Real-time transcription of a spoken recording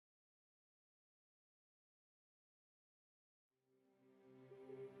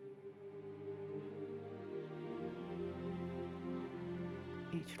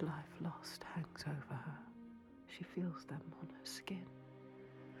Each life lost hangs over her. She feels them on her skin.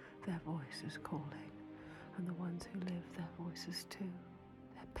 Their voices calling, and the ones who live, their voices too.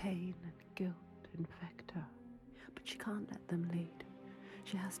 Their pain and guilt infect her. But she can't let them lead.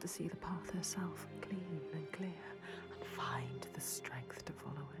 She has to see the path herself, clean and clear, and find the strength to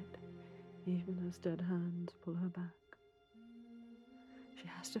follow it, even as dead hands pull her back. She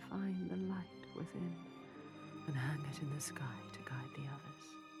has to find the light within and hang it in the sky to guide the others.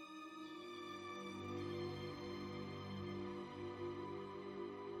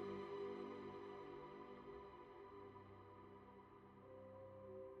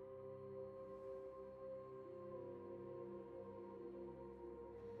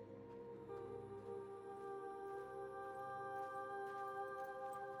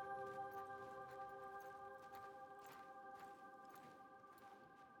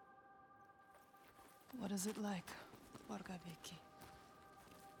 What is it like, Borgaviki?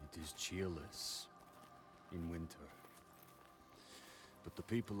 It is cheerless in winter. But the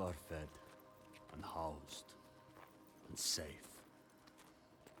people are fed and housed and safe.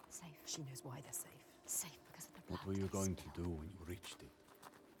 Safe. She knows why they're safe. Safe because of the blood. What were you going to do when you reached it?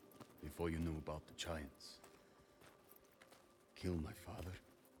 Before you knew about the giants? Kill my father?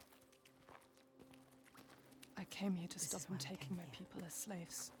 I came here to stop him taking my people as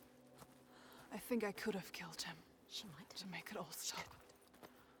slaves. I think I could have killed him. She might have. To make it all stop.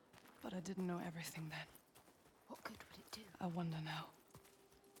 But I didn't know everything then. What good would it do? I wonder now.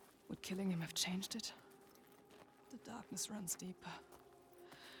 Would killing him have changed it? The darkness runs deeper.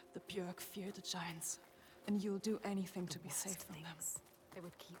 The Björk fear the giants, and you'll do anything to be safe from them. They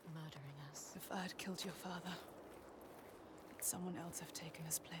would keep murdering us. If I had killed your father, would someone else have taken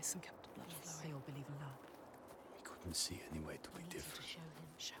his place and kept the blood flowing? They all believe in love. We couldn't see any way to be different. To show him,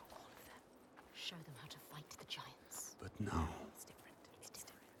 show all of them. Show them how to fight the giants. But now... It's different. It's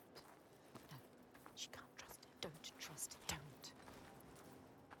different. No, she can't trust him. Don't trust him. Don't.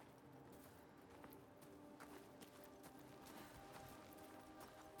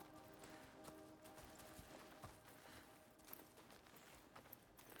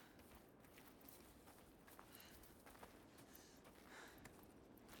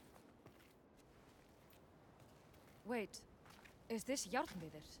 Wait, is this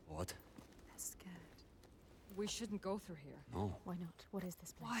Jarnviður? What? They're scared. We shouldn't go through here. No. Why not? What is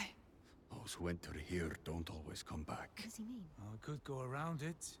this place? Why? Those who enter here don't always come back. What does he mean? Well, we could go around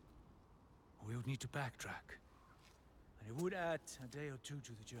it, or we would need to backtrack. And it would add a day or two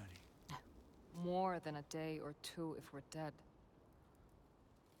to the journey. No. More than a day or two if we're dead.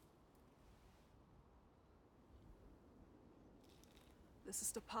 This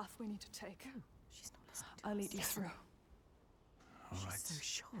is the path we need to take. No, she's not listening to us. I'll lead you through. All right. She's so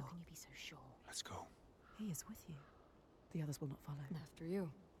sure. How can you be so sure? Let's go. He is with you. The others will not follow. After you.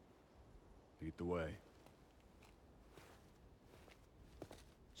 Lead the way.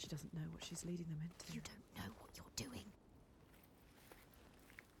 She doesn't know what she's leading them into. You don't know what you're doing.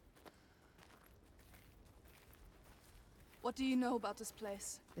 What do you know about this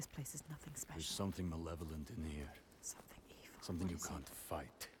place? This place is nothing special. There's something malevolent in here. Something evil. Something you can't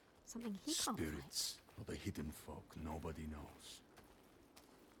fight. Something he can't fight. Spirits, or the hidden folk nobody knows.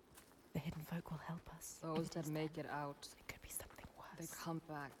 The hidden folk will help us. Those that make it out, It could be something worse. they come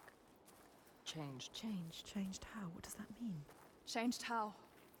back. Changed. Changed? Changed how? What does that mean? Changed how?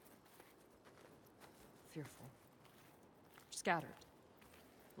 Fearful. Scattered.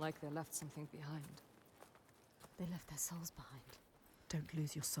 Like they left something behind. They left their souls behind. Don't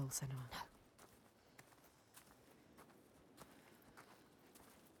lose your soul, Senua. No.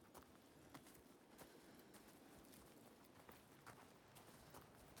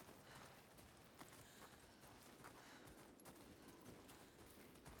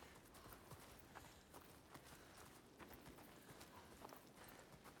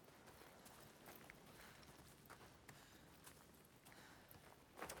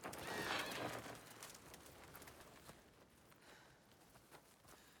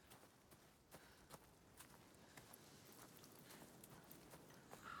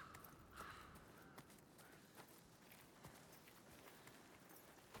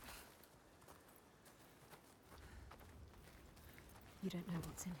 You don't know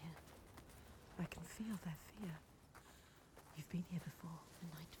what's in here. I can feel their fear. You've been here before. The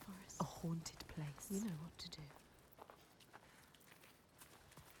Night Forest. A haunted place. You know what to do.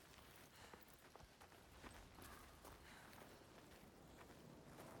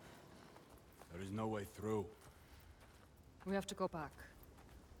 There is no way through. We have to go back.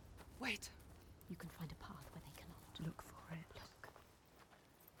 Wait. You can find a path where they cannot. Look for it. Look.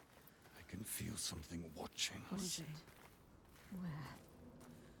 I can feel something watching What is it? Where?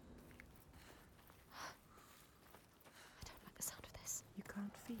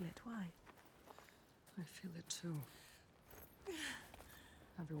 feel it. Why? I feel it too.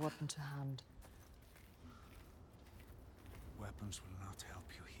 Every weapon to hand. Weapons will not help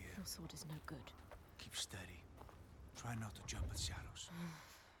you here. Your sword is no good. Keep steady. Try not to jump at shadows.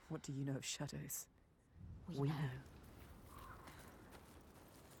 What do you know of shadows? We know.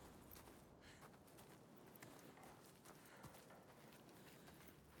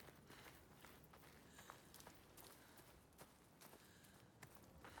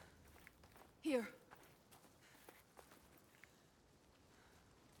 Here.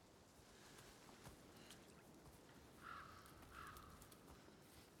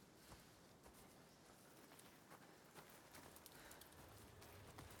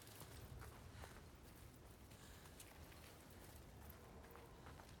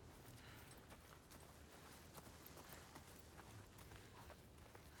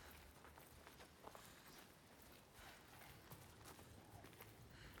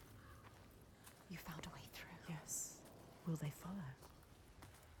 You found a way through. Yes. Will they follow?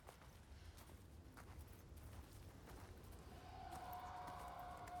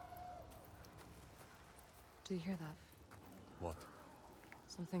 Do you hear that? What?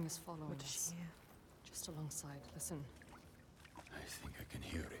 Something is following What does us. she hear? Just alongside. Listen. I think I can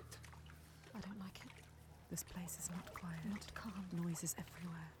hear it. I don't like it. This place is not quiet. Not calm. Noises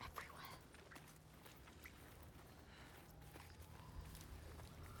everywhere. Everywhere.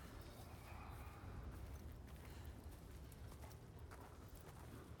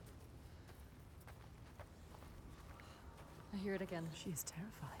 I hear it again. She is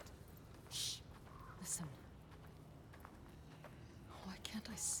terrified. Shh. Listen. Why can't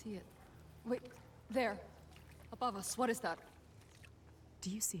I see it? Wait, there. Above us. What is that? Do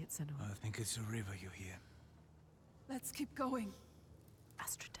you see it, Senua? I think it's a river you hear. Let's keep going.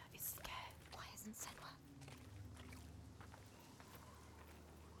 Astrida is scared. Why isn't Senua?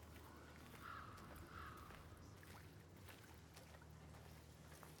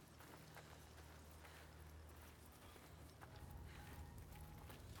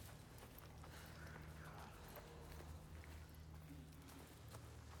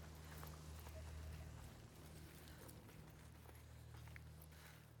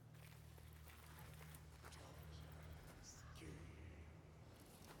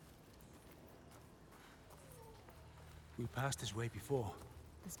 We passed this way before.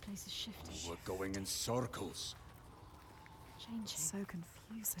 This place is shifting. We're going in circles. Changing. So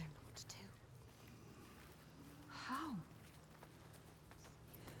confusing. What to do? How?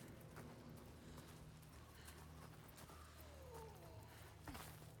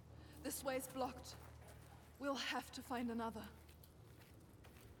 This way's blocked. We'll have to find another.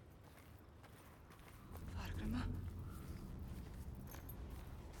 Vargrimmar.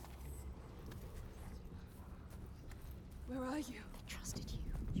 Where are you? They trusted you.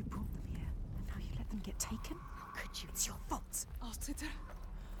 You brought them here, and now you let them get taken? How could you? It's your fault. Alciter.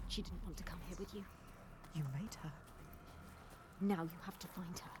 She didn't want to come here with you. You made her. Now you have to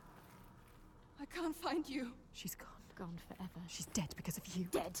find her. I can't find you. She's gone. Gone forever. She's dead because of you.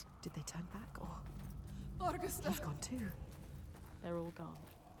 Dead. Did they turn back, or Augusta. he's gone too? They're all gone.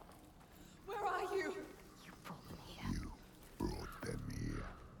 Where are you? You brought them here. You brought them here.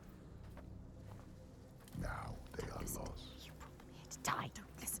 Now they are lost, You brought them here to die.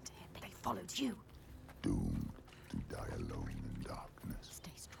 Don't listen to him. They followed you. doomed to die alone in darkness,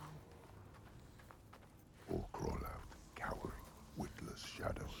 Stay strong. or crawl out, cowering, witless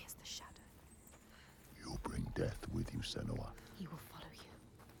shadows. He is the shadow. You bring death with you, Senua. He will follow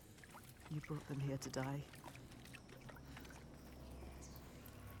you. You brought them here to die.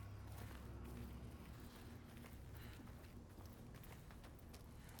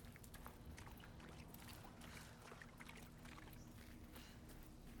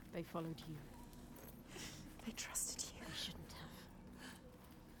 They followed you. They trusted you. They shouldn't have.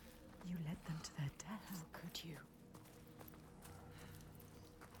 You led them to their death. How could you?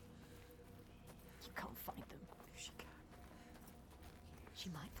 You can't find them. If she can, She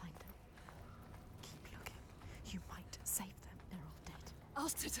might find them. keep looking. You might save them. They're all dead.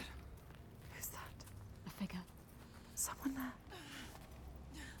 Alciter. Who's that? A figure. Someone there.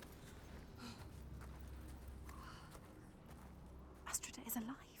 Astrida is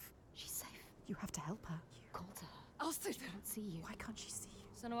alive. She's safe. You have to help her. You called to her. Alciter. Can't see you. Why can't she see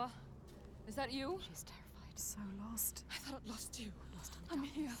you? Senua, is that you? She's terrified. So lost. I thought I'd lost you. Lost in the I'm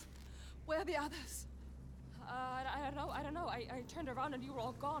darkness. here. Where are the others? I don't know. I turned around and you were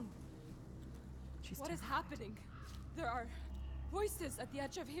all gone. She's What is terrified. happening? There are voices at the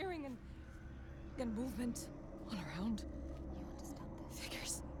edge of hearing and movement all around. You understand this?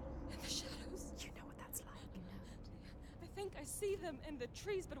 Figures in the shadows. You know what that's like. You know it. I think I see them in the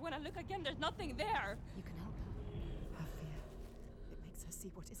trees, but when I look again, there's nothing there. You can help her. Her fear. It makes her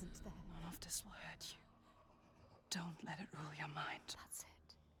see what isn't there. None of this will hurt you. Don't let it rule your mind. That's it.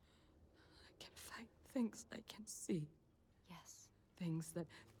 I can fight things I can see. Yes. Things that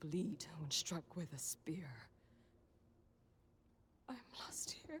bleed when struck with a spear. I'm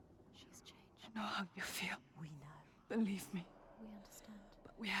lost here. She's changed. I know how you feel. We know. Believe me. We understand.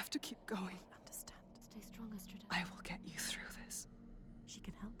 But we have to keep going. Understand. Stay strong, Estrada. I will get you through this. She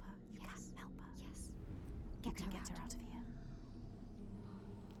can help her. You can help her. Yes. You Get can her get her out of here.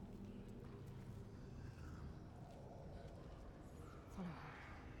 Follow her.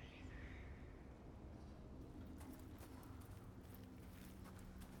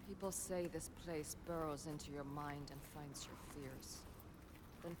 People say this place burrows into your mind and finds your fears,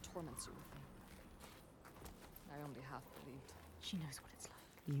 then torments you with them. I only half believed. She knows what it's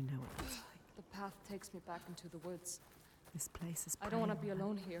like. You know what it's like. The path takes me back into the woods. This place is I don't want to preying be on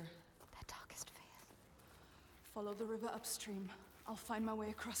her. alone here. Their darkest fears. Follow the river upstream. I'll find my way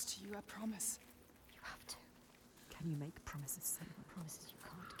across to you, I promise. You have to. Can you make promises, Senua? Promises you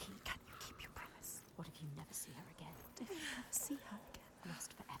can't keep. Can you keep your promise? What if you never see her again? What if you never see her again?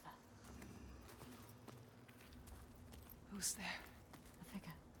 Lost forever. Who's there? A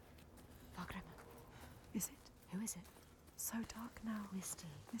figure. Fargrimmer. Is it? Who is it? So dark now. Misty.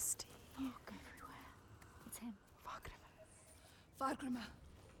 Misty. Fog everywhere. It's him. Fargrimmer.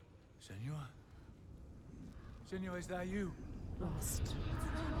 Senua? Senua, is that you? Lost.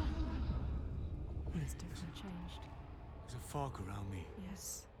 He is different. Changed. There's a fog around me,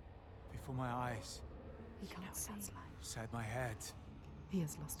 Yes. before my eyes, He can't see. inside my head. He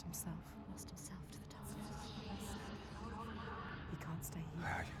has lost himself. Lost himself to the darkness. He can't stay here.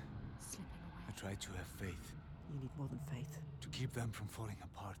 I Slipping away. try to have faith, You need more than faith. to keep them from falling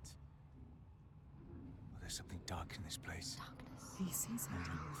apart. But there's something dark in this place. Darkness. He sees it.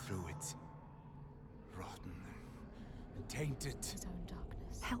 Moving through it. Rotten and tainted. His own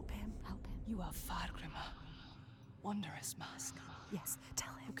darkness. Help him. Help him. You are Fargrimmer. Wondrous mask. Yes,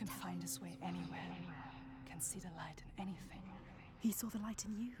 tell him. Who can find his way anywhere. Can see the light in anything. He saw the light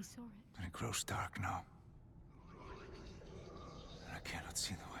in you. He saw it. And it grows dark now. And I cannot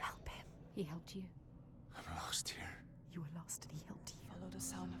see the way. Help him. He helped you. I'm lost here. You were lost and he helped you. Follow the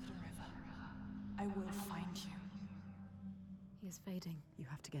sound of the river. I will find you. He is fading. You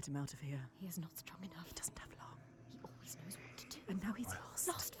have to get him out of here. He is not strong enough. He doesn't have long. He always knows what to do. And now he's lost.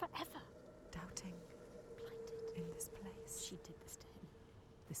 Lost forever. Doubting Blinded. in this place. She did this to him.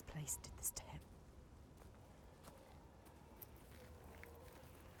 This place did this to him.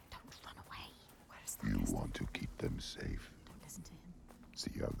 Don't run away. Where is the You rest? want to keep them safe. Don't listen to him.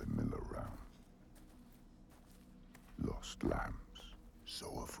 See how they mill around. Lost lambs. So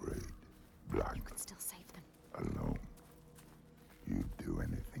afraid. You Blind. can still save them. Alone. You'd do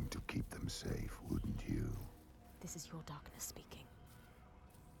anything to keep them safe, wouldn't you? This is your darkness speaking.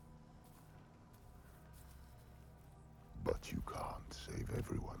 But you can't save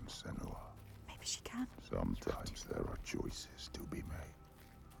everyone, Senua. Maybe she can. Sometimes there are choices to be made.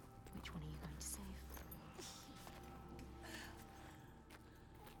 Which one are you going to save?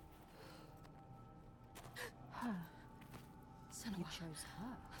 Her. You Senua. chose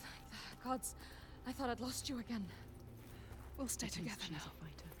her. Gods, I thought I'd lost you again. We'll stay It means together she's now. a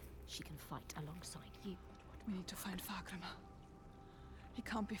fighter. She can fight alongside you. We need to find Fargrimmer. He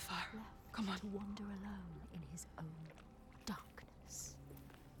can't be far. Left Come on. to wander alone in his own darkness.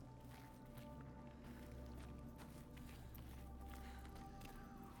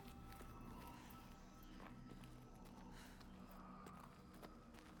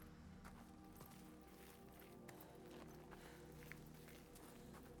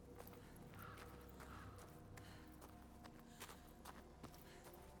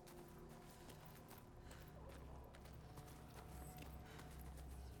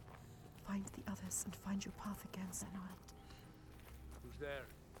 Find the others and find your path again, Senua. Who's there?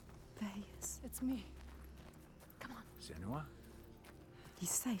 There he is. It's me. Come on. Senua?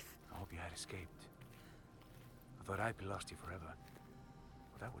 He's safe. I hope you had escaped. I thought I'd be lost here forever.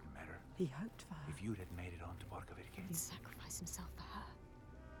 But that wouldn't matter He hoped for her. if you'd had made it on to Barkovitkin. He'd sacrifice himself for her.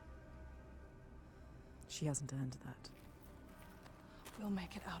 She hasn't earned that. We'll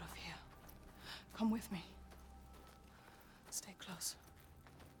make it out of here. Come with me. Stay close.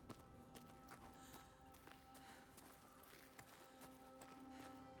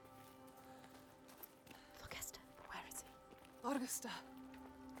 Look, Esther. Where is he? Augusta.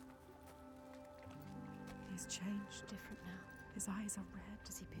 He's changed. Different now. His eyes are red.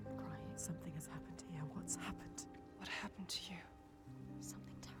 Has he been crying? Something has happened here. What's happened? What happened to you?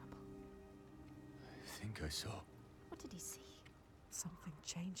 Something terrible. I think I saw. What did he see? Something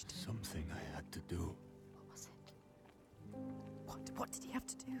changed him. Something I had to do. What was it? What did he have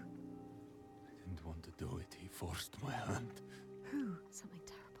to do? I didn't want to do it. He forced my hand. Who? Something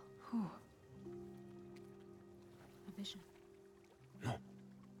terrible. Who? A vision. No.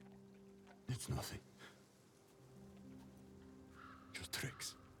 It's nothing. Just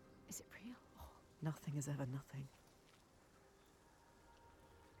tricks. Is it real? Oh, nothing is ever nothing.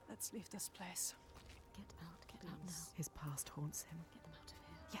 Let's leave this place. Get out now. His past haunts him. Get them out of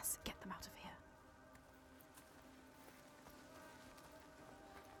here. Yes, get them out of here.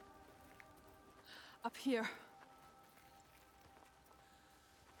 Up here.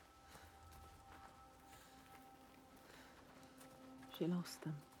 She lost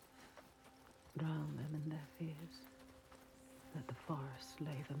them, drowned them in their fears. Let the forest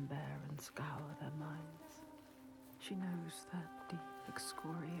lay them bare and scour their minds. She knows that deep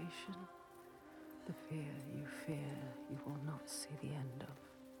excoriation, the fear you will not see the end of.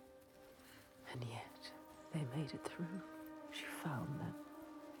 And yet, they made it through. She found them.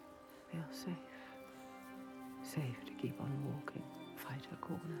 They are safe. Safe to keep on walking, fight her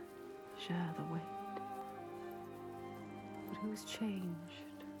corner, share the weight. But who is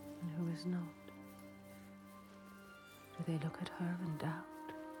changed and who is not? Do they look at her in doubt?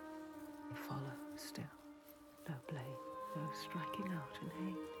 They follow still. No blame, no striking out in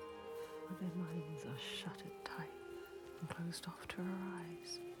hate. But their minds are shuttered tight and closed off to her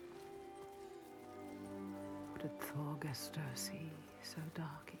eyes. What did Thorgester see, so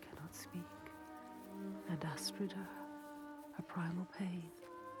dark he cannot speak? And Astrida, her primal pain.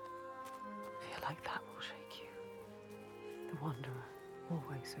 Feel like that will shake you. The wanderer,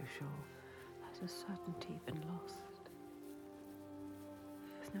 always so sure, has a certainty been lost.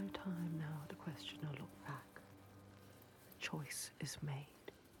 There's no time now to question or look back. The choice is made.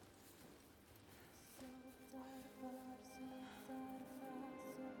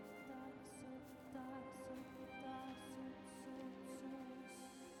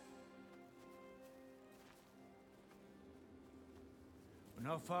 We're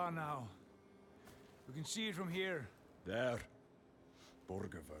not far now. We can see it from here. There.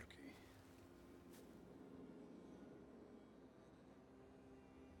 Borgarverki.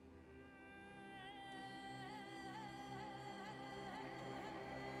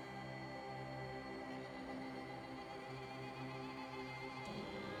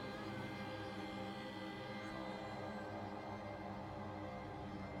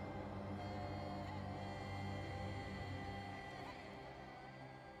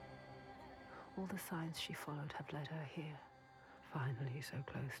 All the signs she followed have led her here, finally so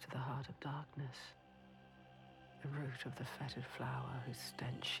close to the heart of darkness. The root of the fetid flower whose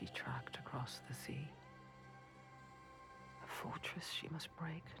stench she tracked across the sea. A fortress she must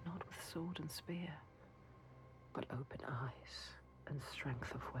break, not with sword and spear, but open eyes and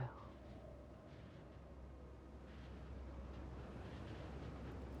strength of will.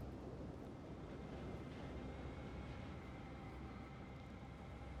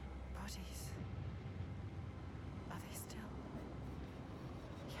 Bodies. Are they still?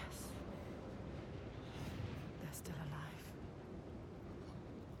 Yes. They're still alive.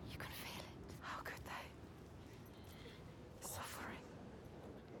 You can feel it. How could they? Suffering.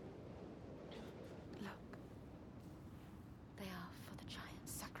 Look. They are for the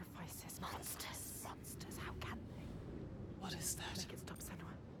giants. Sacrifices. Monsters. Monsters. How can they? What is that? Make it stop,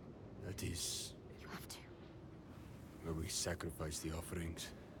 Senua. That is You have to. where we sacrifice the offerings.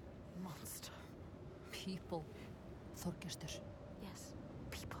 Monster. People. Thorgester. Yes.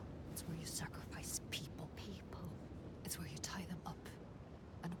 People. It's where you sacrifice people. People. It's where you tie them up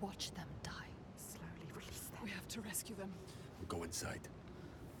and watch them die. Slowly release them. We have to rescue them. We'll go inside.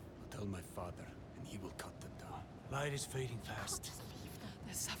 I'll tell my father, and he will cut them down. Light is fading Can't fast. just leave them.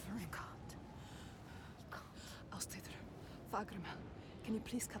 They're suffering. You can't. You can't. I'll stay there. Fagrim, can you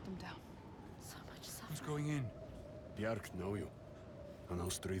please cut them down? So much Who's suffering. going in? Bjark know you. And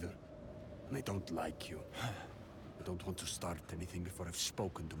Ástríðar. And I don't like you. I don't want to start anything before I've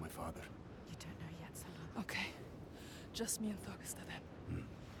spoken to my father. You don't know yet, Senua. Okay. Just me and Thorgester then.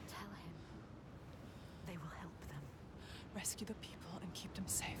 Tell him. They will help them. Rescue the people and keep them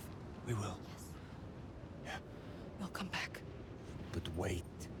safe. We will. Yes. Yeah. They'll come back. But wait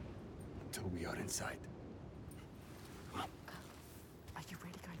until we are inside. Go. Are you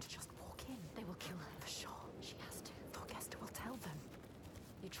really going to just walk in? They will kill her. For sure. She has to. Thorgester will tell them.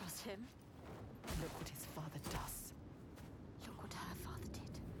 You trust him? Look what his father does. Look what her father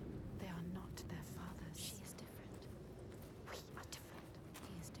did. They are not their fathers. She is different. We are different.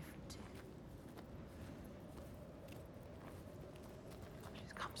 He is different too.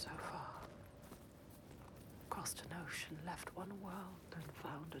 She's come so far. Crossed an ocean left one world and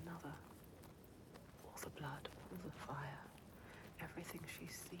found another. All the blood, all the fire, everything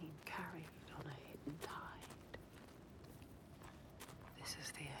she's seen carried on a hidden tide. This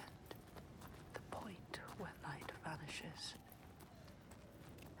is the end, the point where light vanishes.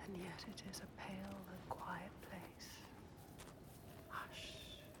 And yet it is a pale and quiet place. Hush.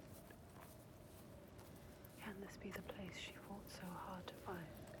 Can this be the place she fought so hard to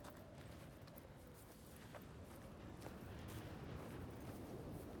find?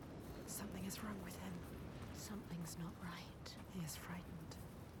 Something is wrong with him. Something's not right. He is frightened.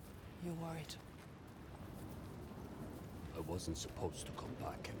 You're worried. I wasn't supposed to come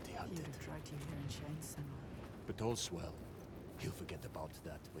back He empty-handed. would have dragged you here in chains, Senua. But all's well. He'll forget about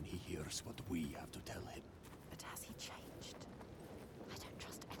that when he hears what we have to tell him. But has he changed? I don't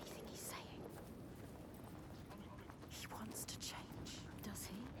trust anything he's saying. He wants to change. Does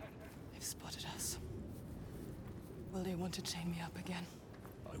he? They've spotted us. Will they want to chain me up again?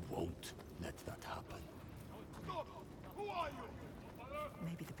 I won't let that happen.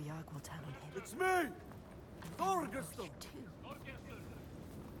 Maybe the Biag will turn on him. It's me! Thorgeston! Too.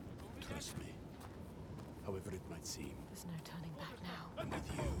 Trust me. However it might seem, There's no turning back now. I'm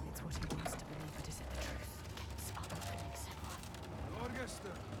with you. It's what he wants to believe, but is it the truth? Gates are opening, Senua.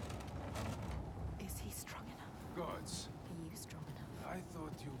 Is he strong enough? Gods, Are you strong enough? I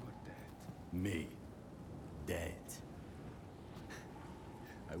thought you were dead. Me? Dead?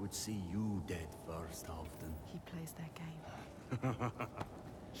 I would see you dead first, Halfdan. He plays their game.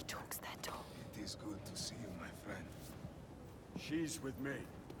 He talks their talk. It is good to see you, my friend. She's with me.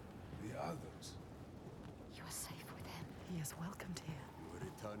 The others. You are safe with him. He is welcomed here. You were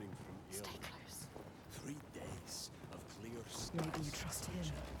returning from ill. Stay close. 3 days of clear skies. Maybe you trust him.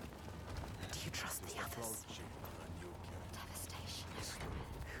 Do you trust the others? Approaching a new character. Devastation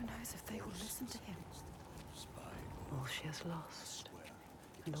everywhere. Who knows if they will listen to him? Spy. All she has lost,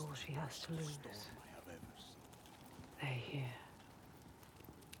 and all she has to lose. I have ever seen. They hear.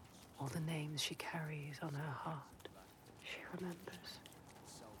 All the names she carries on her heart, she remembers.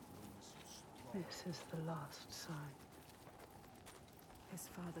 This is the last sign. His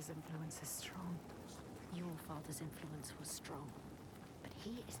father's influence is strong. Your father's influence was strong. But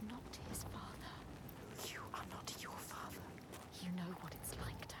he is not his father. You are not your father. You know what it's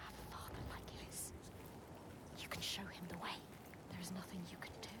like to have a father like his. You can show him the way. There is nothing you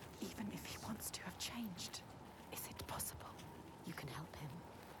can do. Even if he wants to have changed, is it possible? You can help him.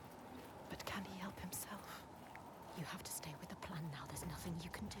 But can he help himself? You have to stay with the plan now. There's nothing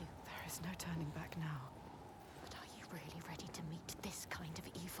you can do. There is no turning back now. But are you really ready to meet this kind of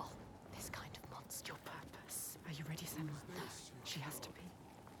evil? This kind of monster? Your purpose. Are you ready, Senua? No. She has to be.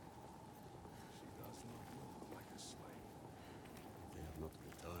 She does not look like a slave. They have not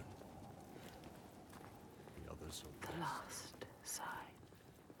returned. The others are The last sign.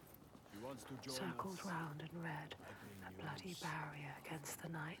 He wants to join Circled us. round in red, a bloody barrier against the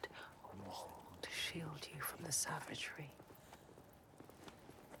night, a wall to shield you from the savagery.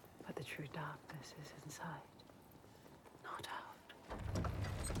 But the true darkness is inside, not out.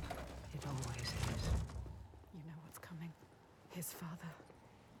 It always is. You know what's coming. His father.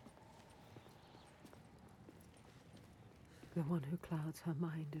 The one who clouds her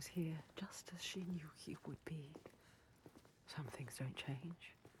mind is here, just as she knew he would be. Some things don't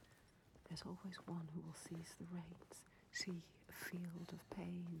change. There's always one who will seize the reins, see a field of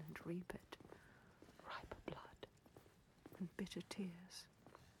pain and reap it. Ripe blood and bitter tears.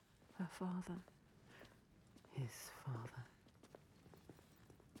 Her father, his father.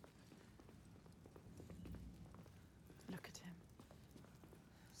 Look at him.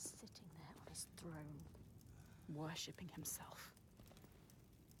 Sitting there on his throne, worshipping himself.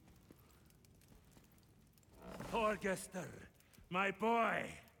 Thorgestor, my boy!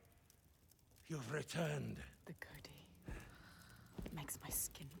 You've returned. The goatee. It makes my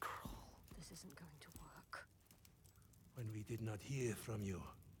skin crawl. This isn't going to work. When we did not hear from you,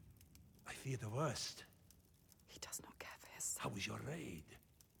 I fear the worst. He does not care for his son. How was your raid?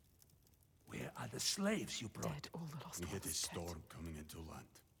 Where are the slaves you brought? Dead, all the lost We ones hit a dead. storm coming into land.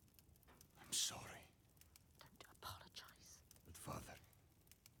 I'm sorry. Don't apologize. But father,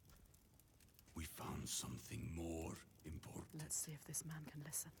 we found something more important. Let's see if this man can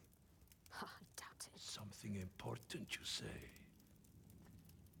listen. I doubt it. Something important, you say?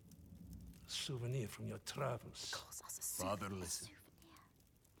 A souvenir from your travels. Calls us a Father, souvenir. listen.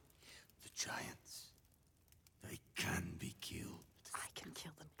 The giants, they can be killed. I can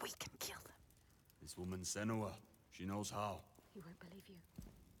kill them. We can kill them. This woman Senua, she knows how. He won't believe you.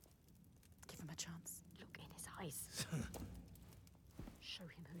 Give him a chance. Look in his eyes. Show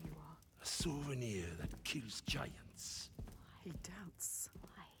him who you are. A souvenir that kills giants. He doubts.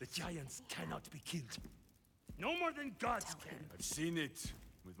 The giants cannot be killed. No more than gods can. I've seen it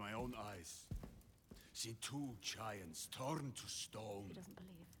with my own eyes. Seen 2 giants torn to stone. He doesn't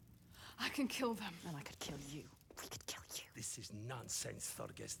believe. I can kill them. And I could kill you. We could kill you. This is nonsense,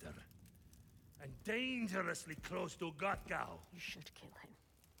 Thorgester. And dangerously close to Gothgau. You should kill him.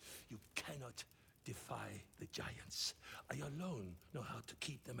 You cannot defy the giants. I alone know how to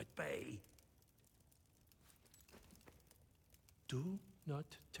keep them at bay. Do not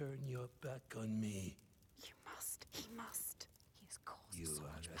turn your back on me. You must. He must. He has caused You so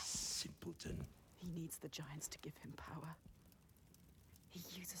are much a pain. simpleton. He needs the giants to give him power. He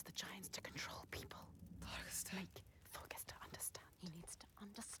uses the giants to control people. Make Thorgester understand. He needs to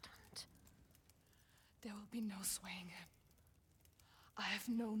understand. There will be no swaying him. I have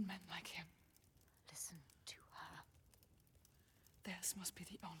known men like him. Listen to her. Theirs must be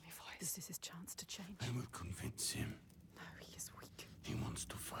the only voice. This is his chance to change. I will convince him. No, he is weak. He wants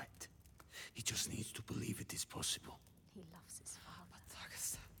to fight. He just needs to believe it is possible. He loves his father. But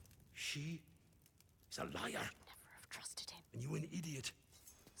Thorgester... She is a liar. Never have trusted him. And you an idiot.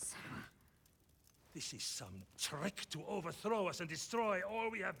 Senua. This is some trick to overthrow us and destroy all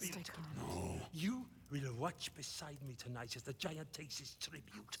we have built. Stay calm. No. You will watch beside me tonight as the giant takes his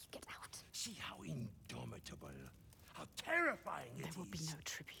tribute. Get out. See how indomitable, how terrifying it is. There will be no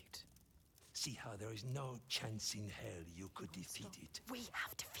tribute. See how there is no chance in hell you could defeat it. We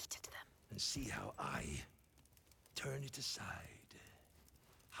have defeated them. And see how I turn it aside.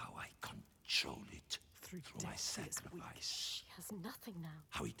 How I control it through my sacrifice. She has nothing now.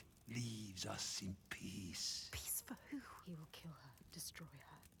 How it leaves us in peace. Peace for who? He will kill her, destroy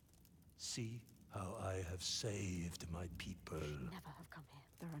her. See how I have saved my people. Never have come here.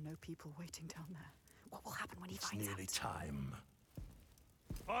 There are no people waiting down there. What will happen when he finds It's nearly out? time.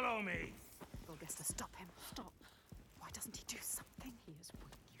 Follow me! Thorgester, stop him. Stop. Why doesn't he do something? He is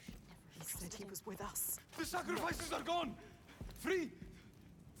weak. You should never have trusted him. He was with us. The sacrifices are gone! Free!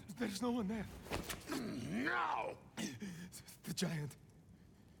 There's no one there. Now! The giant.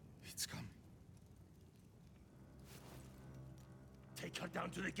 It's come. Take her down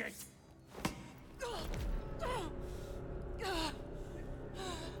to the gate.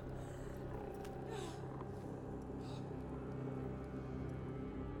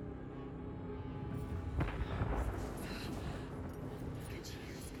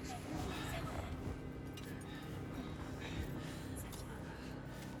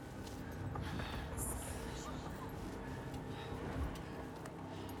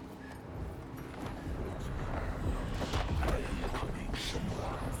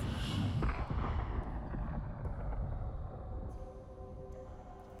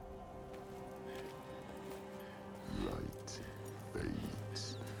 Light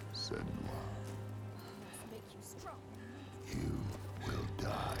fades, Senua. Make you strong. You will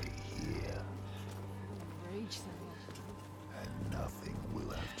die here, Rage, Senua. and nothing will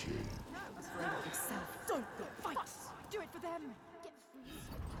have changed. Afraid of yourself. Don't go. Fight. Do it for them. Get free.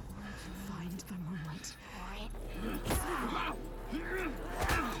 Find the moment.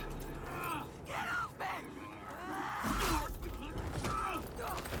 Get off me!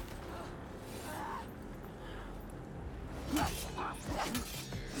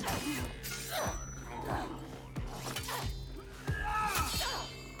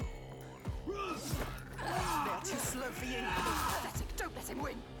 They're too slow for you. Pathetic. Don't let him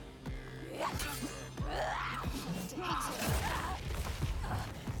win.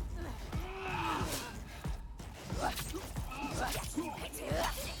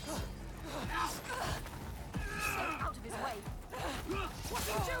 Stay out of his way. What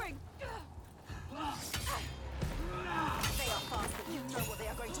are you doing? They are fast, but you know what they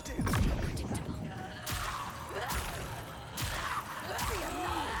are going to do. Predictable.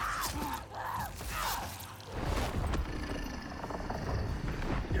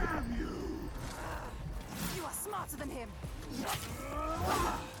 Damn you! You are smarter than him.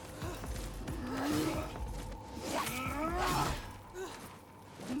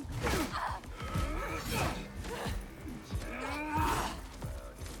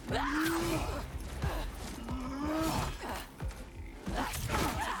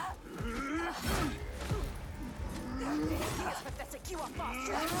 He is pathetic. You are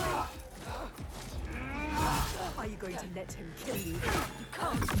faster. Are you going to let him kill you? You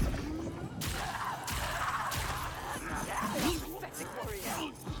can't. Pathetic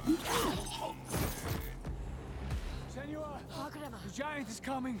warrior. Senua! Margaret, The giant is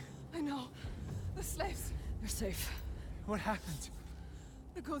coming! I know. The slaves. you're safe. What happened?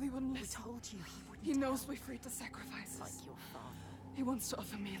 The Godi wouldn't We listen. told you he wouldn't. He knows we freed the sacrifices. Like your father. He wants to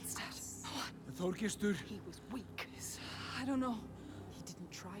offer me instead. What? Þorgestur. He was weak. I don't know. He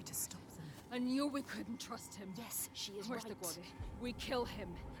didn't try to stop them. I knew we couldn't trust him. Yes, she is Where's right. the Guardi? We kill him.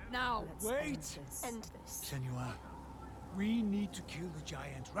 Now! Let's Wait! End this. Senua, we need to kill the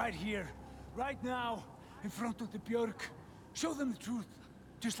giant right here, right now, in front of the Björk. Show them the truth,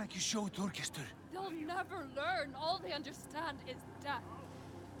 just like you showed Þorgestur. They'll never learn. All they understand is death.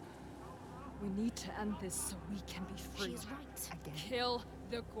 We need to end this so we can be free. She is right. Again. Kill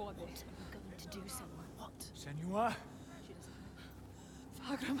the Guardi. What are you going to do, Senua? What? Senua? She doesn't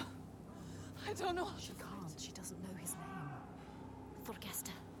know. Fagram. I don't know. She can't. She doesn't know his name.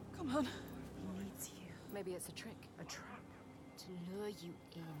 Thorgesta. Come on. He needs you. Maybe it's a trick. A trap. To lure you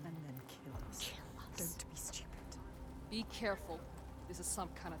in. And then kill us. Kill us. Don't be stupid. Be careful. This is some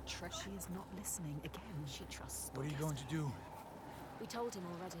kind of trick. She is not listening again. She trusts What are you Thorgesta. going to do? We told him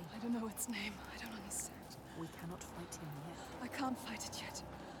already. I don't know its name. I don't understand. We cannot fight him yet. I can't fight it yet.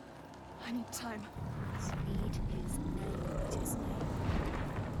 I need time. Need his name. His name.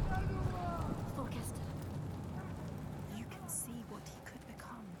 Thorgesta. You can see what he could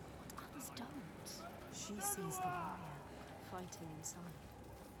become. What others don't. She sees the warrior fighting inside.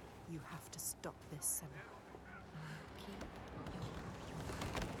 You have to stop this, Senua. Keep your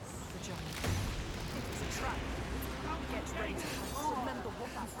the giant. It is a trap. Get ready. Remember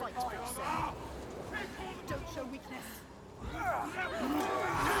what that fight was said. Don't show weakness.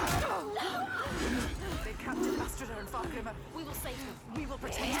 They captured Astrida and Fargrimmer. We will save them. We will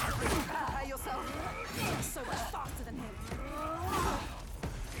protect everyone. Prepare yourself. You're so much faster than him.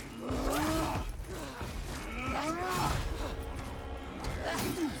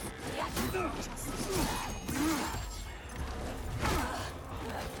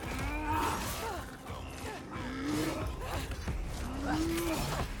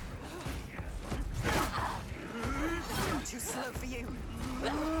 Too slow for you.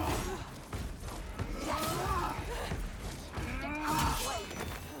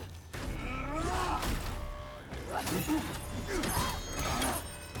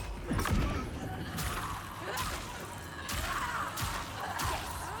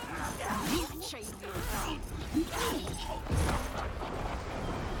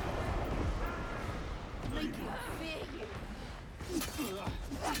 Make him fear you.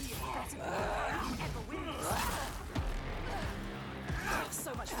 Ever win this.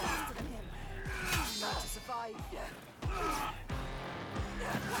 So much faster than him. You need to survive.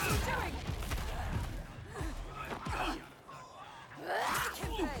 What are you doing? Make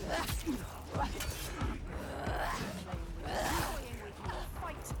him pay.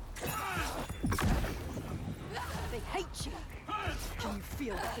 Fight. They hate you. Can you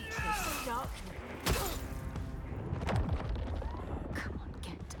feel the hatred? Darkness. Come on,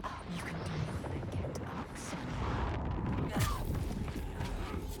 get up. You can do it. Get up,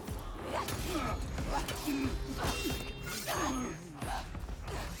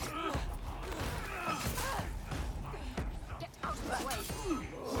 Get out of the way.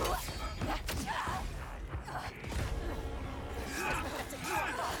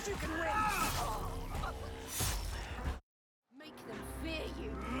 You can win. Make them fear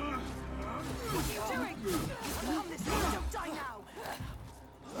you. What are you doing? Come this way. Don't die now.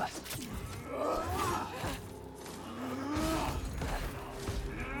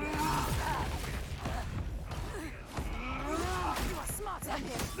 You are smarter than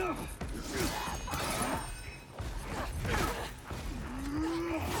him.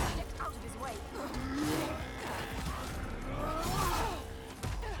 Get out of his way.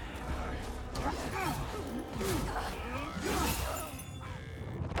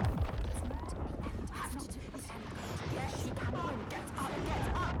 Yes, you can win. Get up,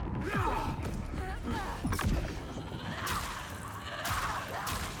 get up.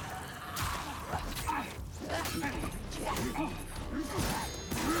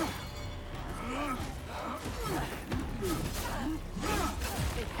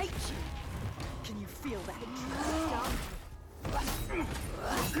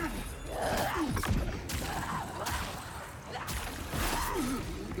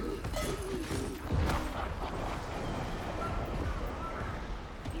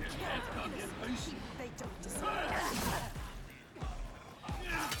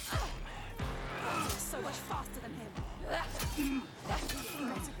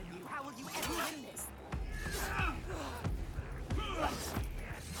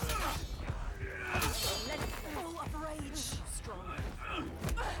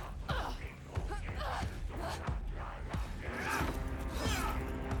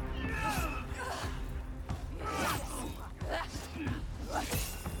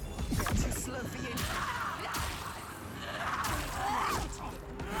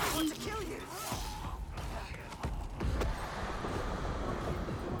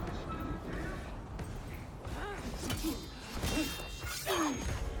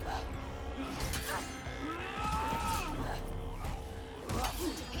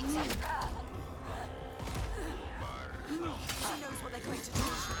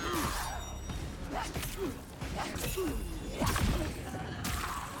 You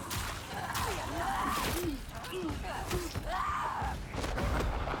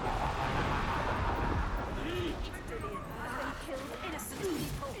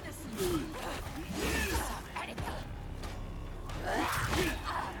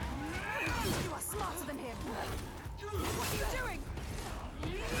are smarter than him! What are you doing?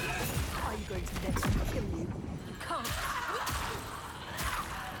 Are you going to let him kill you? You can't!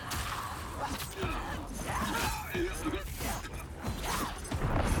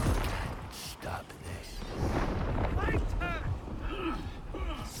 Stop this.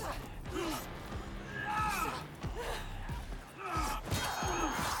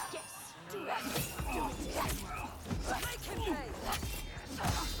 Yes! Do it! Do it! Make him pay!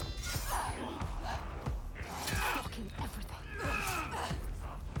 Blocking everything.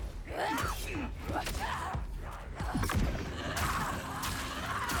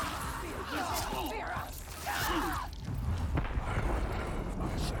 Fear us! My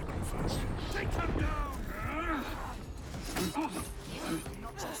sacrifice. Take him down!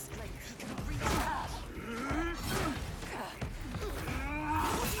 Not just strength, he can reach out.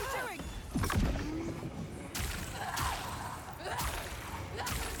 What are you doing?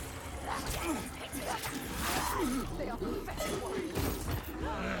 They are pathetic warriors.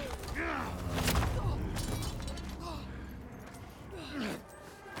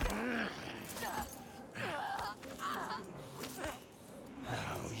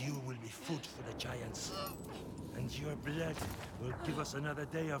 Now you will be food for the giants. And your blood will give us another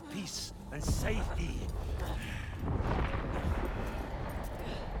day of peace and safety.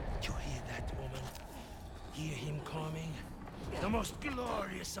 You hear that, woman? Hear him coming? The most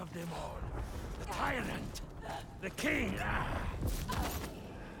glorious of them all. The tyrant. The king.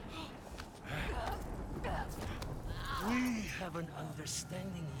 We have an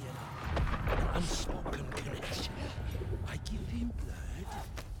understanding here. An unspoken connection. I give him blood,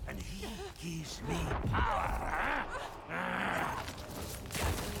 and he gives me power.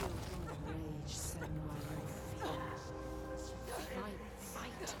 Feel your rage, Senua, your fear.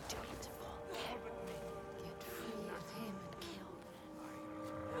 Fight to it for them. Get free of him and kill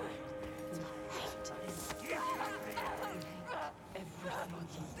them. Hate everything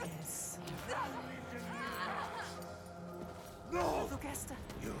he is. No! Augusta.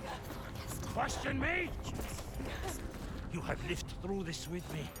 You question me? You have lived through this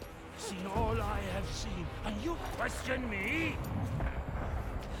with me, seen all I have seen, and you question me?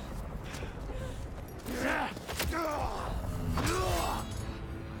 I am the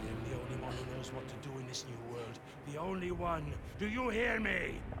only one who knows what to do in this new world. The only one. Do you hear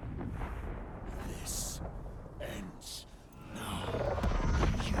me? This ends now.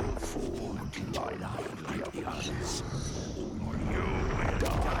 You fall into my life like the others, or you will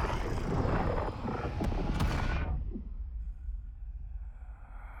die.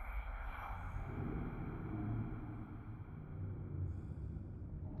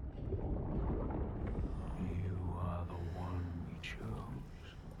 You are the one we chose.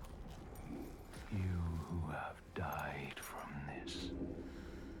 You who have died from this,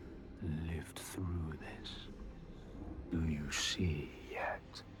 lived through this. Do you see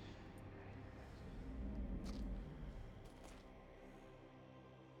yet?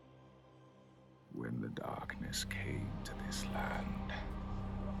 When the darkness came to this land,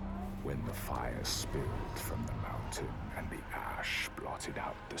 when the fire spilled from the mountain and the ash blotted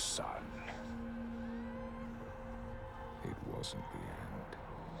out the sun, it wasn't the end.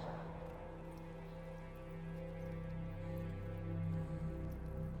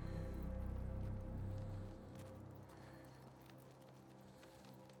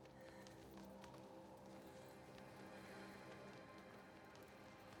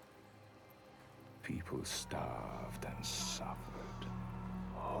 People starved and suffered.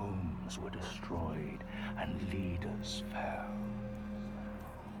 Homes were destroyed and leaders fell.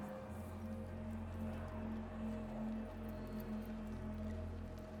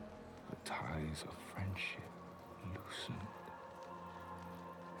 The ties of friendship loosened,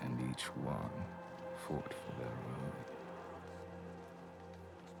 and each one fought for their own.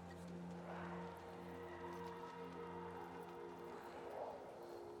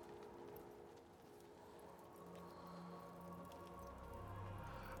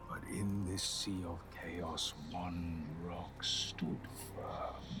 But in this sea of chaos, one rock stood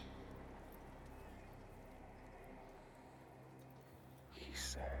firm. He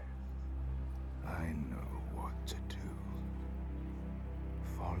said, I know what to do.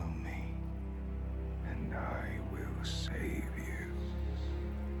 Follow me, and I will save you.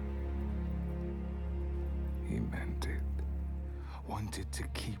 He meant it. Wanted to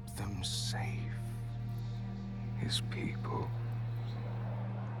keep them safe. his people.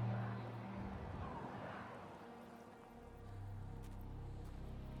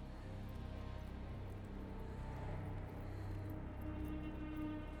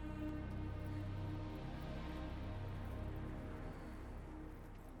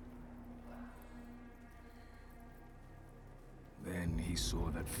 Then he saw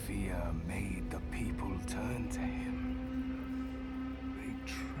that fear made the people turn to him. They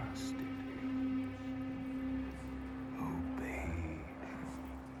trusted him, obeyed him,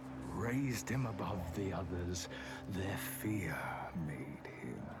 raised him above the others. Their fear made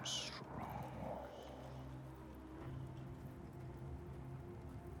him strong.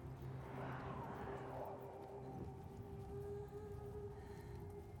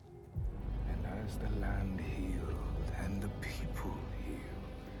 And as the land healed and the people healed,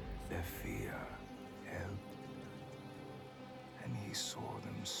 their fear ebbed, and he saw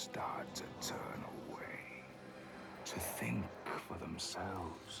them start to turn away, to think for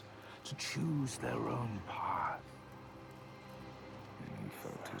themselves, to choose their own path. And he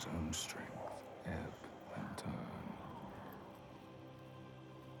felt his own strength ebb and turn.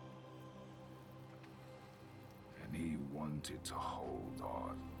 And he wanted to hold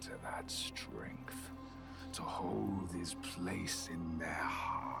on to that strength, to hold his place in their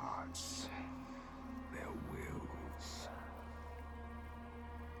hearts, their wills.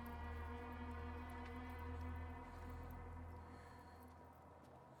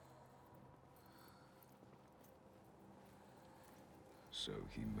 So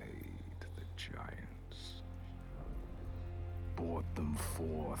he made the giants, brought them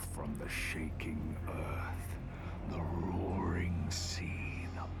forth from the shaking earth, the roaring sea,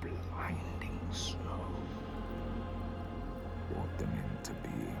 the blinding snow, brought them into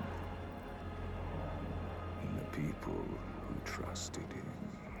being. And the people who trusted him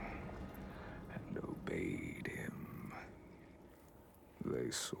and obeyed him, they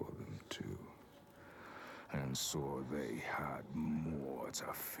saw them too, and saw they had more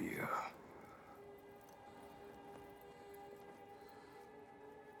to fear.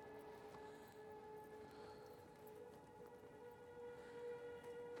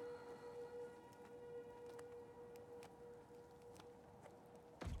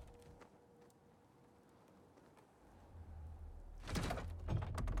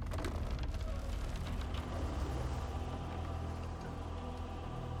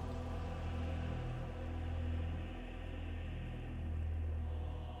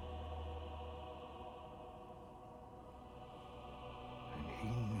 He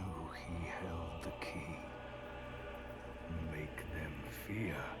knew he held the key. Make them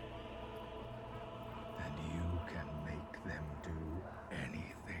fear. And you can make them do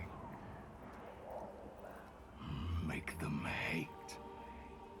anything. Make them hate.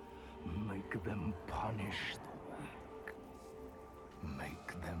 Make them punish the weak.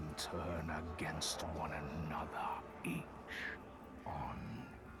 Make them turn against one another, each on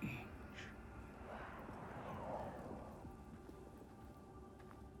each.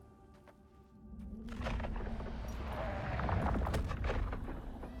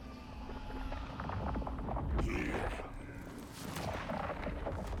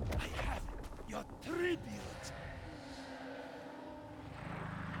 Your tribute!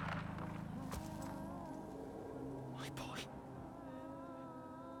 My boy.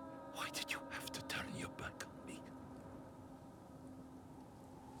 Why did you have to turn your back on me?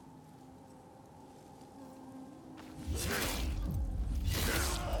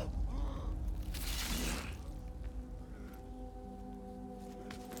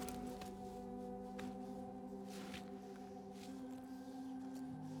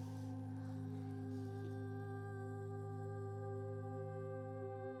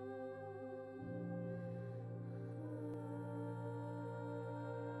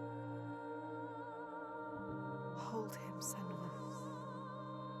 Hold him, Senua.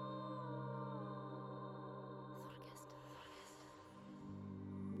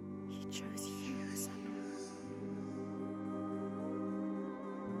 He chose you, Senua.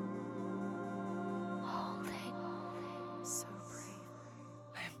 Hold him. So brave.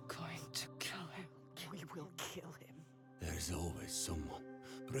 I am going to kill him. We will kill him. There's always someone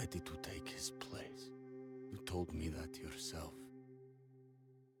ready to take his place. You told me that yourself.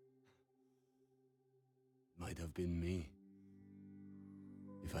 Might have been me,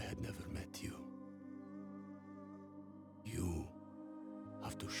 if I had never met you. You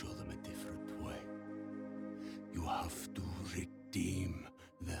have to show them a different way. You have to redeem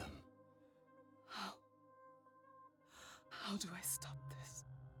them. How? How do I stop this?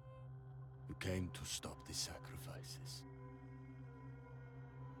 You came to stop the sacrifices.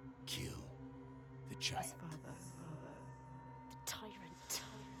 Kill The giant. The tyrant.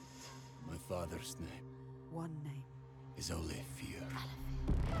 My father's name One name. is only fear.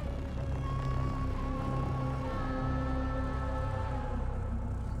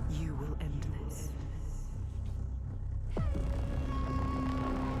 You will end this.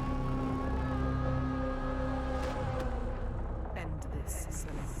 End this,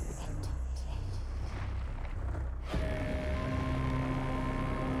 Senua.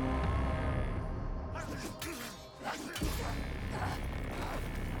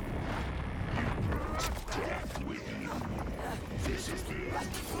 Death with you. This is the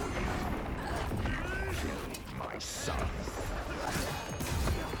end for you. You killed my son.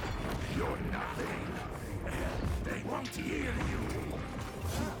 You're nothing. They won't hear you.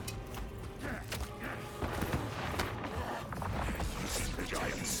 You see the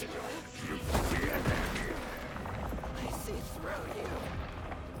giants? You fear them. I see through you.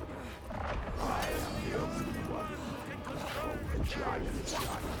 I am the only one who can control the giants.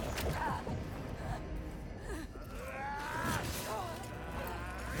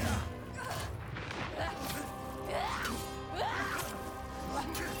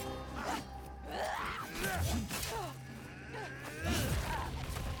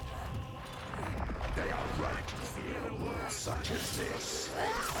 They are right to fear a world such as this.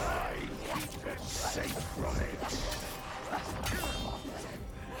 I keep them safe from it.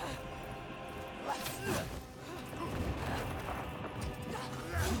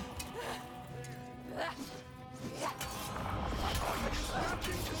 I'm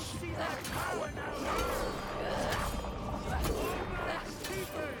starting to see my power now.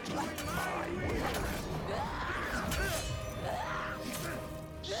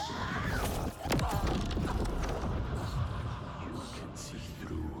 You can see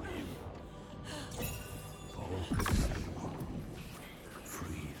through him. Focus.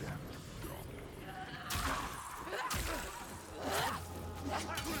 Free them.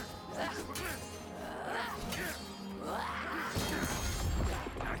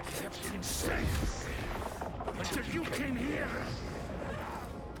 I kept him safe until you came here.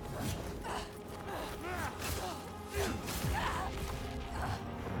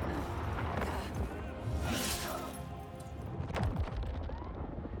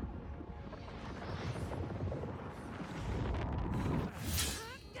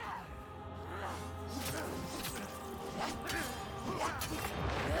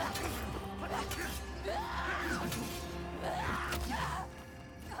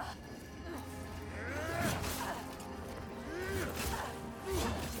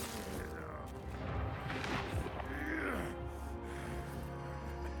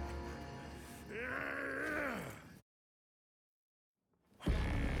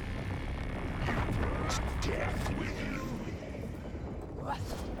 Death with you.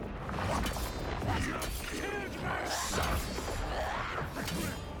 You killed my son.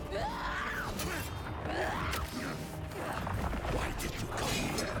 Why did you come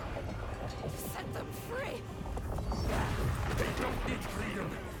here? Set them free. They don't need freedom.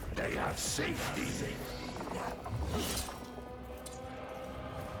 They have safety.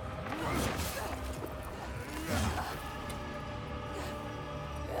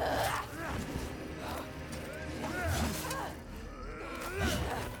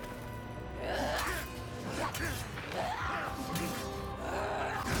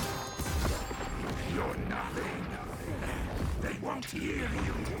 You're nothing. They won't hear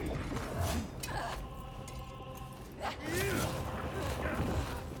you.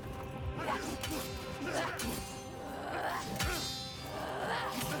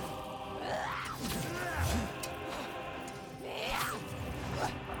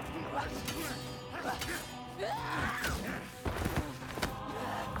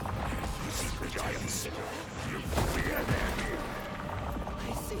 You see the giants? You fear them.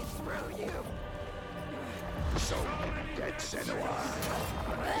 I see through you. So, dead Senua.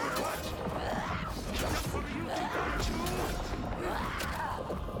 What? Just for you to go to?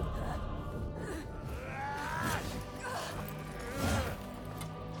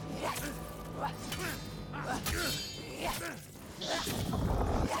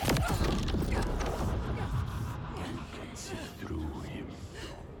 You can see through him.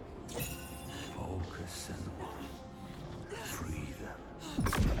 Focus and free them.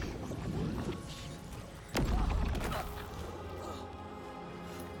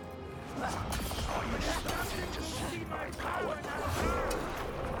 I'm starting to see my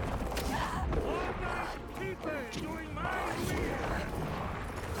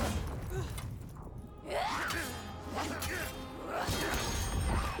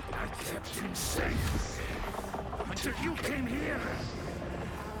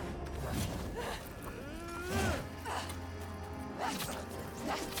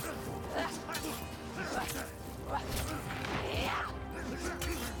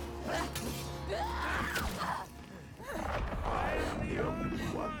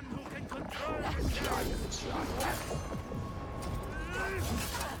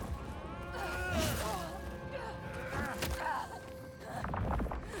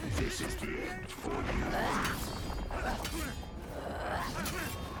This is the end for you.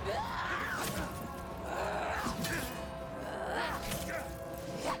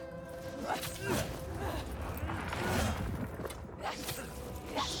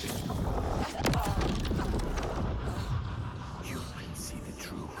 You will see the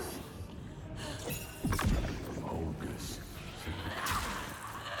truth. August.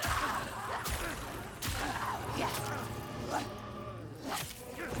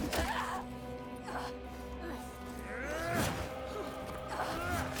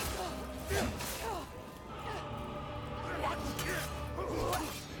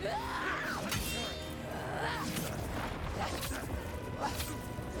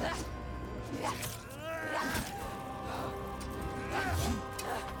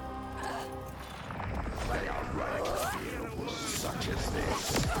 They are right here, such as this.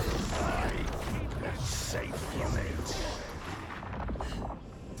 I keep them safe from it.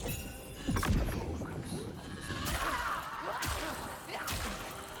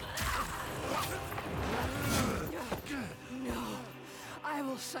 No. I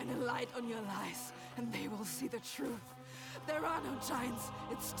will shine a light on your lies, and they will see the truth. There are no giants,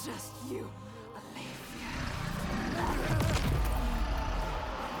 it's just you, Alethea.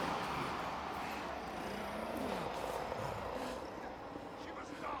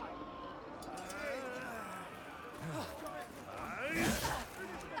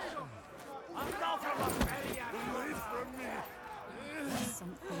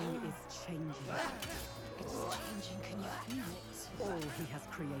 Something is changing. It's changing, can you feel it? All he has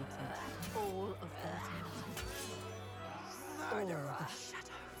created. All of those mountains. All the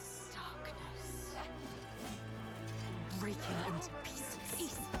shadows. Darkness. Breaking into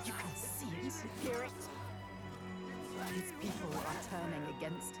pieces. You can see it. You can hear it. His people are turning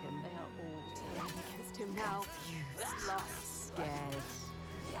against him. They are all turning against him now. Confused. Lost. Scared.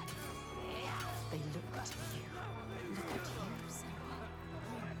 They look to you. Look at you, Senua.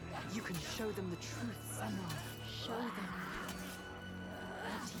 You can show them the truth, Senua. Show them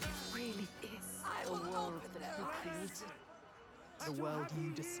what he really is. The world that he created. The world you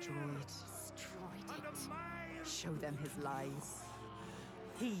destroyed. Destroyed it. Show them his lies.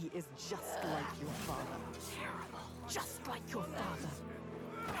 He is just like your father. Terrible. Just like your father.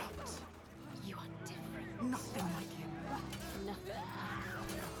 Right. You are different. Nothing like him. Nothing like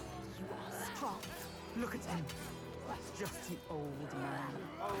him. You are strong. Look at him. Just an old man.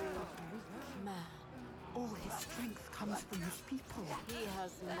 Old, weak man. All his strength comes from his people. He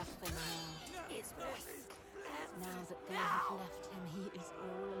has nothing now. He is weak. Now that they have left him, he is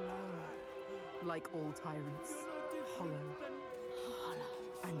all alone. Like all tyrants. Hollow. Hollow.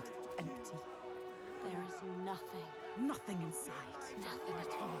 And empty. There is nothing. Nothing inside. Nothing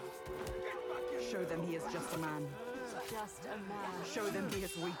at all. Show them he is just a man. Just a man. Show them he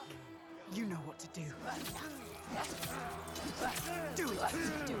is weak. You know what to do. Do it!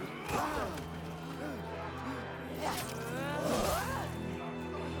 Do it!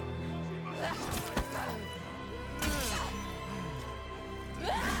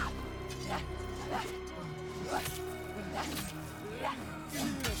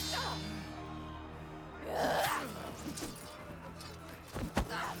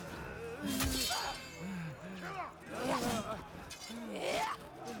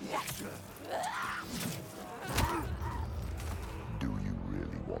 Do you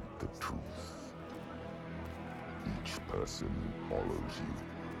really want the truth? Each person who follows you,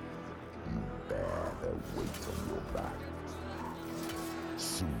 you bear their weight on your back.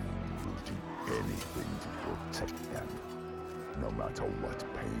 Soon you will do anything to protect them, no matter what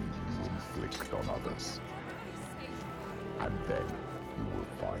pain you inflict on others. And then you will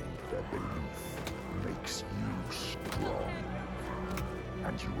find their belief makes you strong.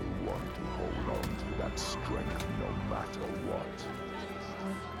 And you will want to hold on to that strength no matter what.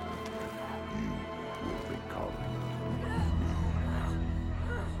 You will become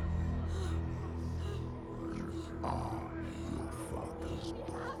you are your father's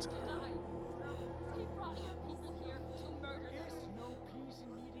daughter. He brought your people here to murder them. No peace in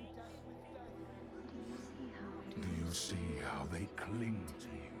meeting death with death. Do you see how they cling to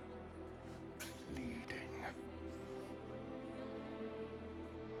you, pleading?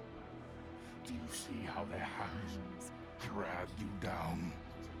 Do you see how their hands drag you down?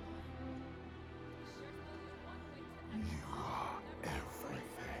 You are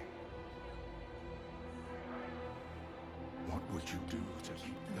everything. What would you do to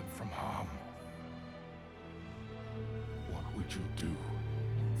keep them from harm? What would you do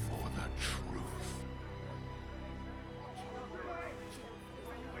for the truth?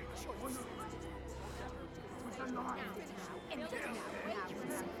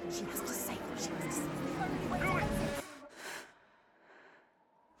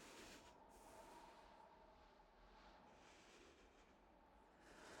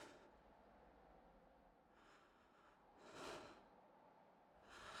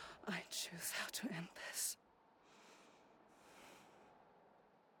 choose how to end this.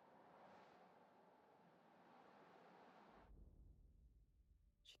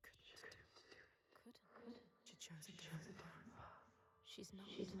 She couldn't. She chose a different path. She's not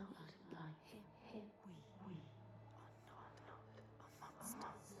like him. We are not amongst.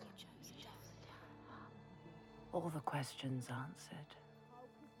 You chose a different path. All the questions answered.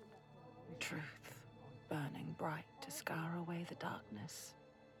 Truth burning bright to scour away the darkness.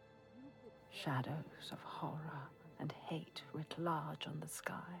 Shadows of horror and hate writ large on the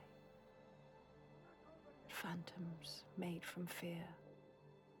sky. Phantoms made from fear.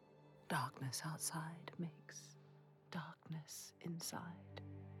 Darkness outside makes darkness inside.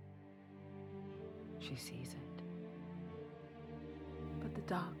 She sees it. But the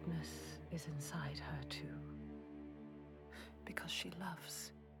darkness is inside her too. Because she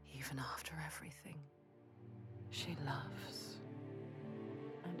loves, even after everything. She loves.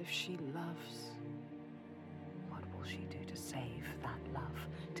 And if she loves, what will she do to save that love,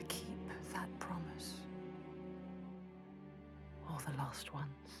 to keep that promise? All the lost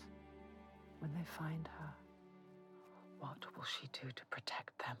ones, when they find her, what will she do to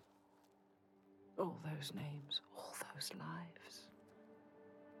protect them? All those names, all those lives.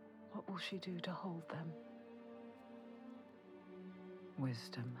 What will she do to hold them?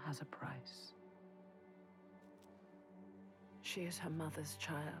 Wisdom has a price. She is her mother's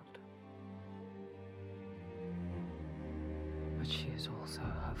child. But she is also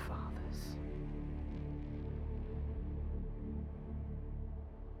her father's.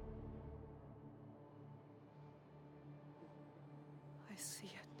 I see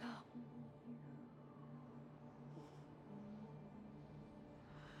it now.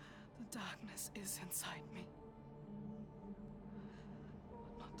 The darkness is inside me.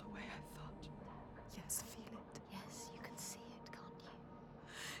 But not the way I thought. Yes, feel it. Yes, you can see it, can't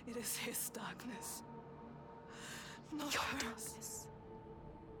you? It is his darkness. Not Your hers. darkness.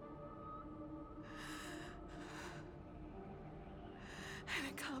 And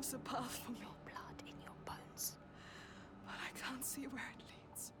it carves a path for me. Your blood in your bones. But I can't see where it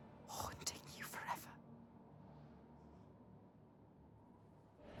leads. Haunting you forever.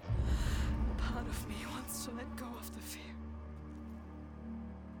 Part of me wants to let go of the fear.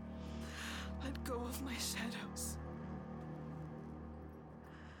 Let go of my shadows.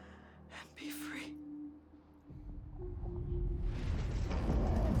 And be free.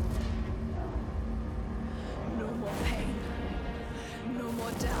 No more pain. No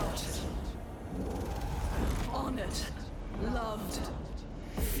more doubt. Honored. Loved.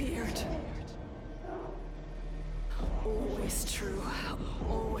 Feared. Always true.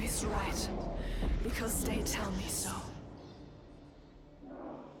 Always right. Because they tell me so.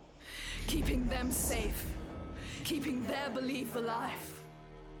 Keeping them safe. Keeping their belief alive.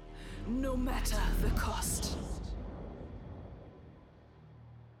 No matter the cost.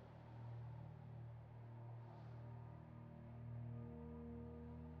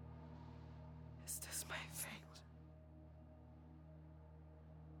 Is this my fate?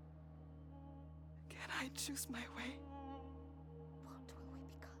 Can I choose my way? What will we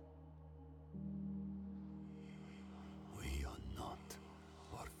become? We are not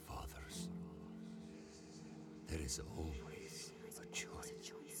our fathers. There is always a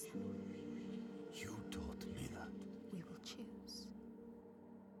choice. You taught me that. We will choose.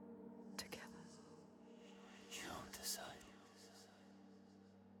 Together. You decide.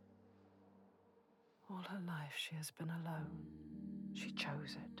 All her life she has been alone. She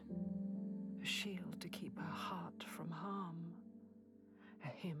chose it. A shield to keep her heart from harm. A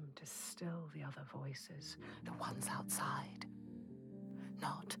hymn to still the other voices, the ones outside.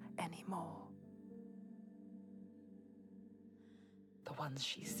 Not anymore. The ones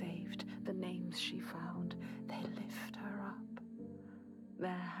she saved, the names she found, they lift her up.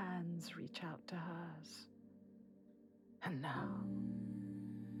 Their hands reach out to hers. And now,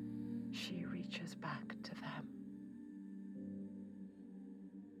 she reaches back to them.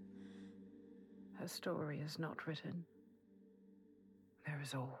 Her story is not written. There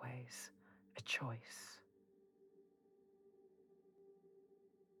is always a choice.